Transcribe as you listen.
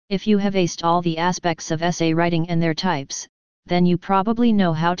If you have aced all the aspects of essay writing and their types, then you probably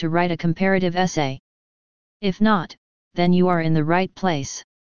know how to write a comparative essay. If not, then you are in the right place.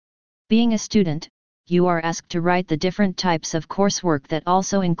 Being a student, you are asked to write the different types of coursework that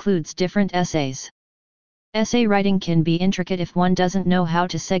also includes different essays. Essay writing can be intricate if one doesn't know how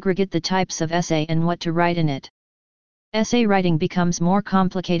to segregate the types of essay and what to write in it. Essay writing becomes more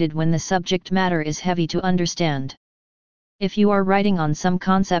complicated when the subject matter is heavy to understand. If you are writing on some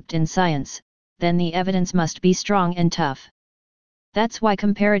concept in science, then the evidence must be strong and tough. That's why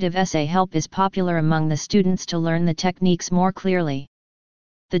comparative essay help is popular among the students to learn the techniques more clearly.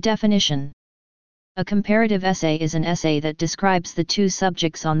 The definition. A comparative essay is an essay that describes the two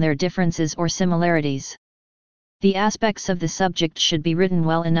subjects on their differences or similarities. The aspects of the subject should be written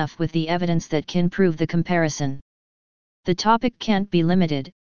well enough with the evidence that can prove the comparison. The topic can't be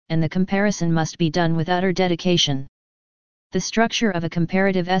limited, and the comparison must be done with utter dedication. The structure of a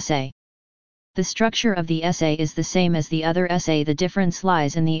comparative essay. The structure of the essay is the same as the other essay. The difference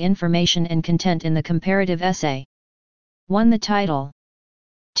lies in the information and content in the comparative essay. 1. The title.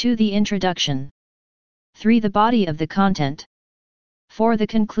 2. The introduction. 3. The body of the content. 4. The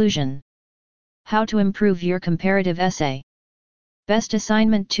conclusion. How to improve your comparative essay. Best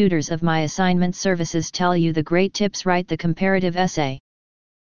assignment tutors of my assignment services tell you the great tips. Write the comparative essay.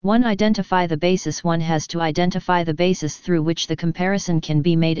 1. Identify the basis. One has to identify the basis through which the comparison can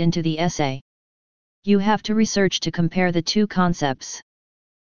be made into the essay. You have to research to compare the two concepts.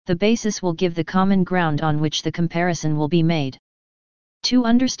 The basis will give the common ground on which the comparison will be made. 2.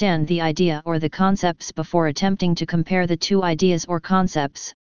 Understand the idea or the concepts. Before attempting to compare the two ideas or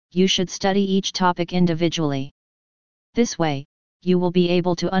concepts, you should study each topic individually. This way, you will be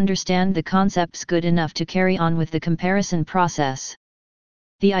able to understand the concepts good enough to carry on with the comparison process.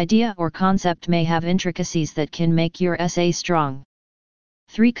 The idea or concept may have intricacies that can make your essay strong.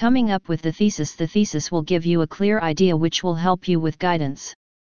 3. Coming up with the thesis. The thesis will give you a clear idea which will help you with guidance.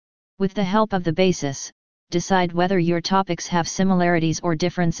 With the help of the basis, decide whether your topics have similarities or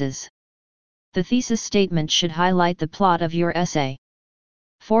differences. The thesis statement should highlight the plot of your essay.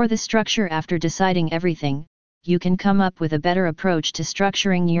 4. The structure. After deciding everything, you can come up with a better approach to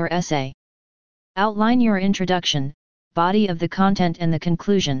structuring your essay. Outline your introduction, body of the content and the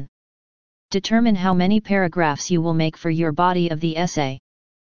conclusion. Determine how many paragraphs you will make for your body of the essay.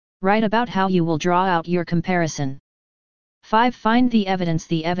 Write about how you will draw out your comparison. 5. Find the evidence.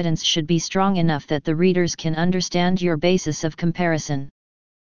 The evidence should be strong enough that the readers can understand your basis of comparison.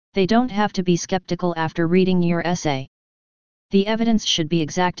 They don't have to be skeptical after reading your essay. The evidence should be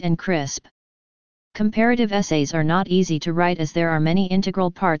exact and crisp. Comparative essays are not easy to write as there are many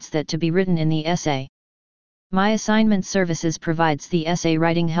integral parts that to be written in the essay. My assignment services provides the essay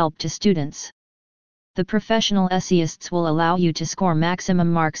writing help to students. The professional essayists will allow you to score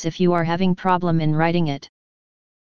maximum marks if you are having problem in writing it.